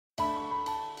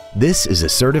This is a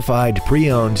certified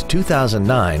pre-owned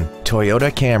 2009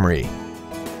 Toyota Camry.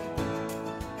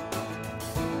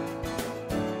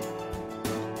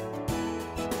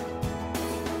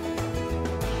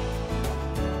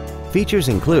 Features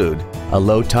include a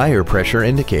low tire pressure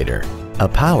indicator, a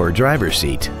power driver's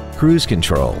seat, cruise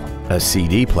control, a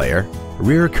CD player,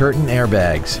 rear curtain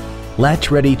airbags,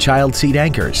 latch-ready child seat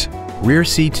anchors, rear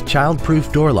seat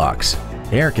child-proof door locks,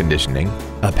 air conditioning,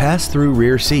 a pass-through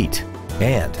rear seat,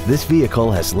 and this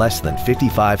vehicle has less than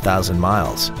 55,000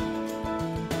 miles.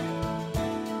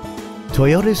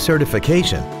 Toyota's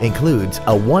certification includes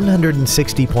a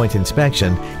 160-point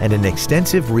inspection and an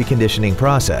extensive reconditioning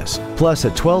process, plus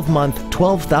a 12-month,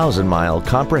 12,000-mile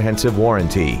comprehensive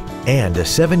warranty and a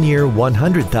 7-year,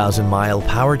 100,000-mile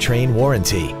powertrain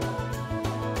warranty.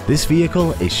 This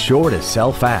vehicle is sure to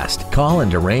sell fast. Call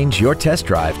and arrange your test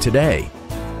drive today.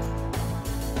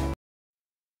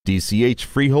 DCH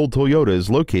Freehold Toyota is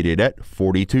located at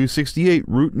 4268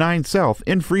 Route 9 South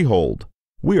in Freehold.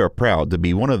 We are proud to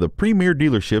be one of the premier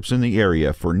dealerships in the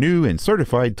area for new and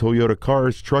certified Toyota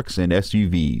cars, trucks, and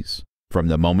SUVs. From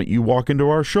the moment you walk into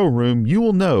our showroom, you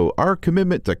will know our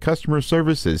commitment to customer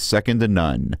service is second to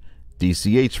none.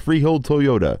 DCH Freehold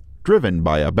Toyota, driven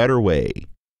by a better way.